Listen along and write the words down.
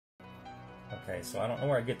Okay, so I don't know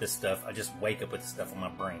where I get this stuff. I just wake up with stuff on my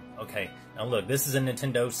brain. Okay, now look, this is a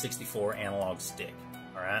Nintendo 64 analog stick,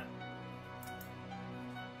 alright?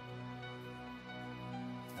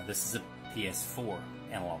 Now this is a PS4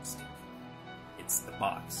 analog stick. It's the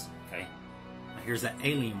box, okay? Now here's that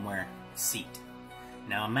Alienware seat.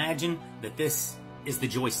 Now imagine that this is the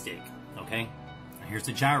joystick, okay? Now here's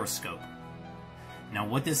the gyroscope. Now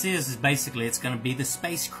what this is basically it's going to be the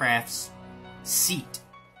spacecraft's seat.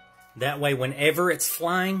 That way whenever it's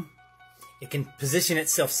flying, it can position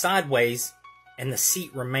itself sideways and the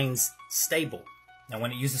seat remains stable. Now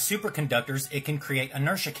when it uses superconductors, it can create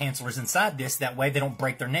inertia cancelers inside this. That way they don't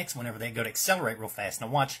break their necks whenever they go to accelerate real fast. Now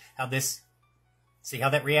watch how this, see how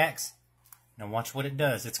that reacts? Now watch what it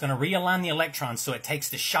does. It's going to realign the electrons so it takes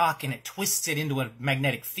the shock and it twists it into a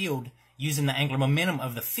magnetic field using the angular momentum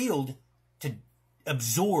of the field to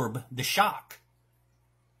absorb the shock.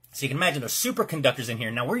 So you can imagine there's superconductors in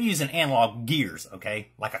here. Now we're using analog gears, okay,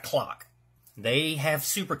 like a clock. They have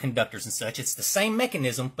superconductors and such. It's the same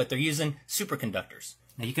mechanism, but they're using superconductors.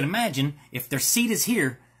 Now you can imagine if their seat is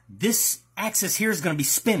here, this axis here is going to be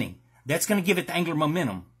spinning. That's going to give it the angular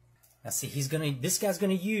momentum. Now see, this guy's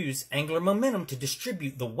going to use angular momentum to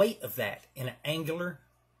distribute the weight of that in an angular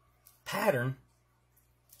pattern.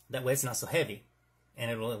 That way it's not so heavy.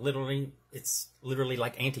 And it's literally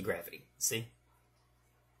like anti-gravity, see?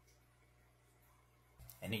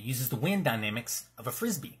 And it uses the wind dynamics of a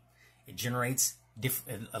frisbee. It generates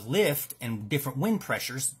a lift and different wind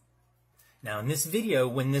pressures. Now in this video,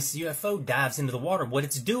 when this UFO dives into the water, what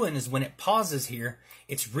it's doing is when it pauses here,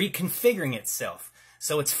 it's reconfiguring itself.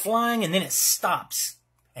 So it's flying and then it stops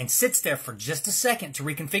and sits there for just a second to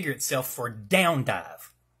reconfigure itself for a down dive.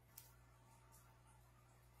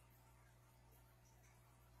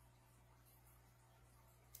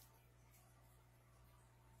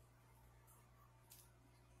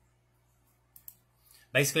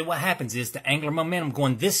 Basically what happens is the angular momentum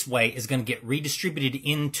going this way is going to get redistributed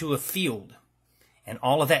into a field. And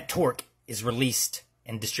all of that torque is released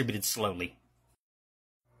and distributed slowly.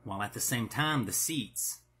 While at the same time the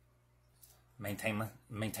seats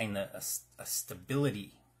maintain a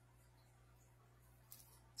stability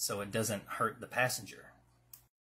so it doesn't hurt the passenger.